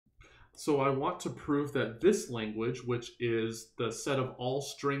So I want to prove that this language, which is the set of all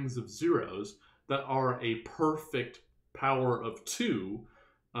strings of zeros that are a perfect power of 2,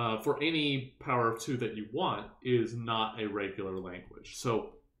 for any power of 2 that you want, is not a regular language.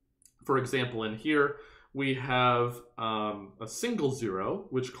 So, for example, in here, we have a single 0,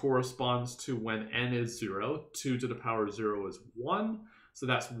 which corresponds to when n is 0. 2 to the power 0 is 1, so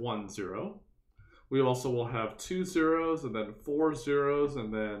that's 1 0. We also will have 2 zeros, and then 4 zeros,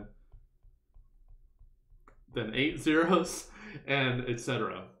 and then 8 zeros, and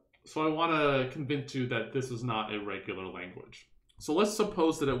etc. So I want to convince you that this is not a regular language. So let's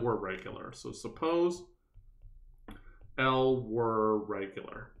suppose that it were regular. So suppose L were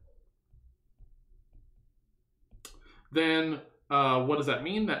regular. Then what does that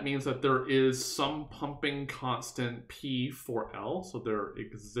mean? That means that there is some pumping constant P for L. So there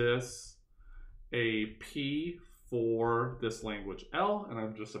exists a P for this language L, and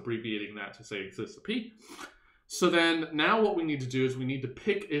I'm just abbreviating that to say exists a P. So then now what we need to do is we need to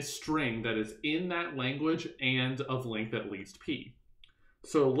pick a string that is in that language and of length at least P.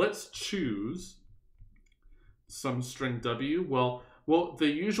 So let's choose some string W. Well, the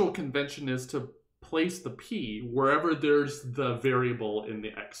usual convention is to place the P wherever there's the variable in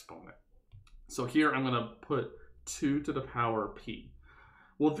the exponent. So here I'm going to put 2 to the power P.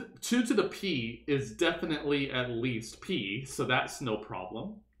 Well, 2 to the P is definitely at least P, so that's no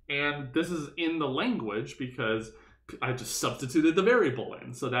problem. And this is in the language because I just substituted the variable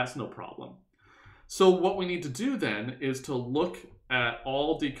in, so that's no problem. So what we need to do then is to look at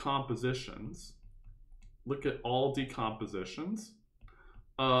all decompositions. Look at all decompositions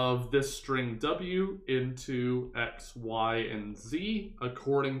of this string W into X, Y, and Z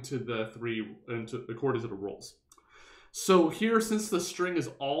according to the rules. So here, since the string is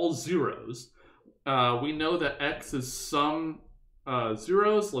all zeros, we know that X is some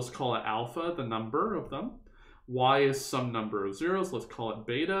zeros, let's call it alpha, the number of them. Y is some number of zeros, let's call it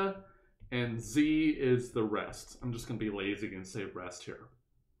beta. And Z is the rest. I'm just going to be lazy and say rest here.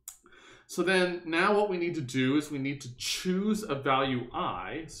 So then now what we need to do is we need to choose a value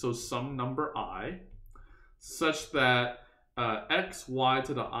I, so some number I, such that X, Y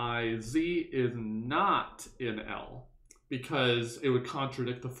to the I, Z is not in L, because it would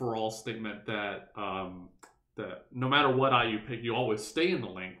contradict the for all statement that that no matter what I you pick, you always stay in the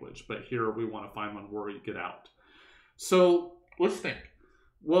language, but here we want to find one where you get out. So let's think.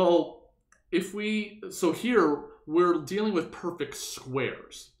 Well, so here we're dealing with perfect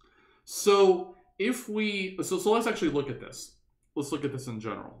squares. So if so let's actually look at this. Let's look at this in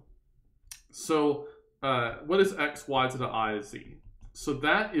general. So what is X, Y to the I, Z? So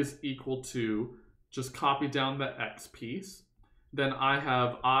that is equal to, just copy down the X piece. Then I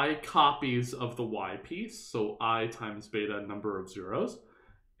have I copies of the Y piece, so I times beta, number of zeros.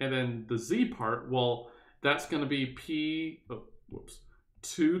 And then the Z part, well, that's going to be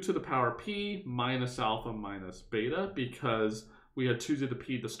 2 to the power P minus alpha minus beta, because we had 2 to the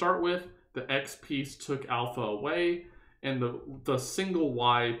P to start with. The X piece took alpha away, and the single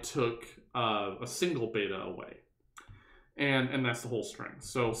Y took a single beta away. And that's the whole string.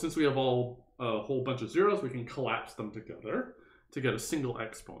 So since we have a whole bunch of zeros, we can collapse them together to get a single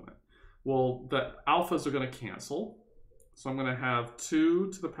exponent. Well, the alphas are going to cancel. So I'm going to have 2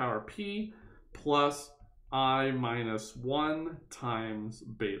 to the power P plus I minus 1 times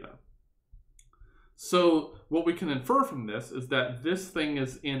beta. So what we can infer from this is that this thing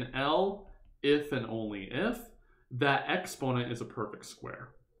is in L if and only if that exponent is a perfect square.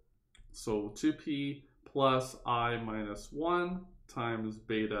 So 2P plus I minus 1 times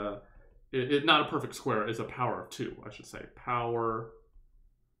beta, not a perfect square, is a power of 2, I should say. Power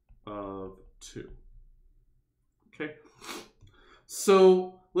of 2. Okay,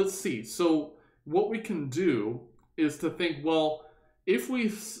 so let's see. So what we can do is to think, well, if we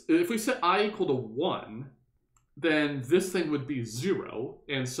set I equal to 1, then this thing would be 0,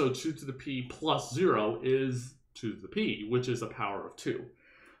 and so 2 to the P plus 0 is 2 to the P, which is a power of 2.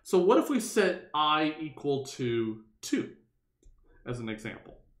 So what if we set I equal to 2 as an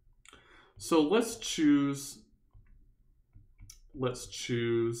example? So let's choose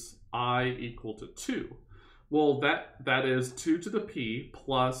I equal to 2. Well, that is 2 to the P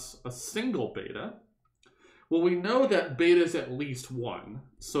plus a single beta. Well, we know that beta is at least 1,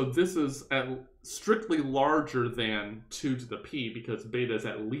 so this is strictly larger than 2 to the P because beta is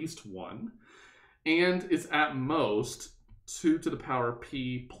at least 1, and it's at most 2 to the power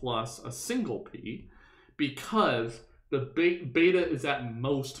P plus a single P, because the beta is at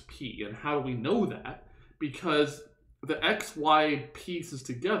most P. And how do we know that? Because the X, Y pieces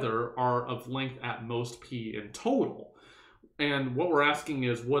together are of length at most P in total. And what we're asking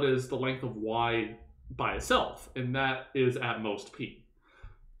is, what is the length of y by itself? And that is at most p.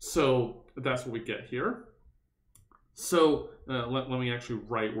 So that's what we get here. So let me actually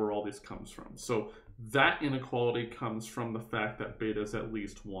write where all this comes from. So that inequality comes from the fact that beta is at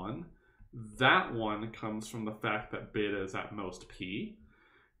least 1. That one comes from the fact that beta is at most p.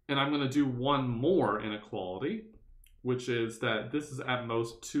 And I'm going to do one more inequality, which is that this is at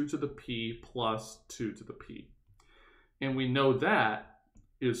most 2 to the p plus 2 to the p. And we know that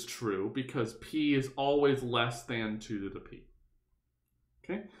is true because p is always less than 2 to the p.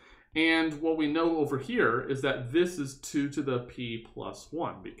 Okay? And what we know over here is that this is 2 to the p plus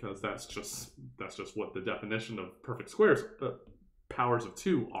 1, because that's just what the definition of perfect squares, powers of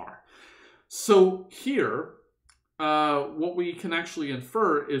 2 are. So here, what we can actually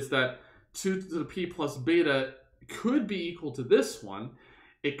infer is that 2 to the p plus beta could be equal to this one,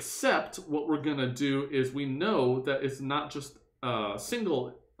 except what we're going to do is we know that it's not just a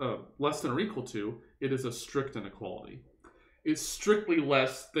single less than or equal to, it is a strict inequality. It's strictly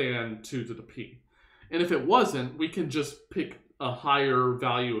less than 2 to the p. And if it wasn't, we can just pick a higher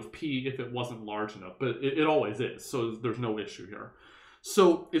value of p if it wasn't large enough, but it always is, so there's no issue here.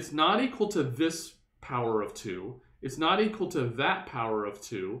 So it's not equal to this power of 2, it's not equal to that power of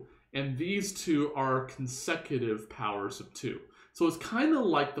 2, and these two are consecutive powers of 2. So it's kind of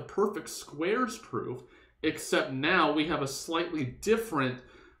like the perfect squares proof, except now we have a slightly different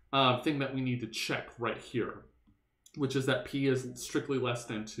thing that we need to check right here, which is that p is strictly less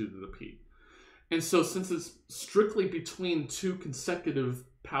than 2 to the p. And so since it's strictly between two consecutive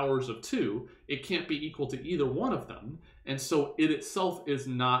powers of 2, it can't be equal to either one of them. And so it itself is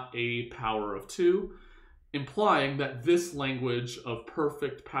not a power of 2, implying that this language of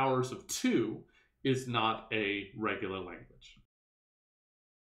perfect powers of 2 is not a regular language.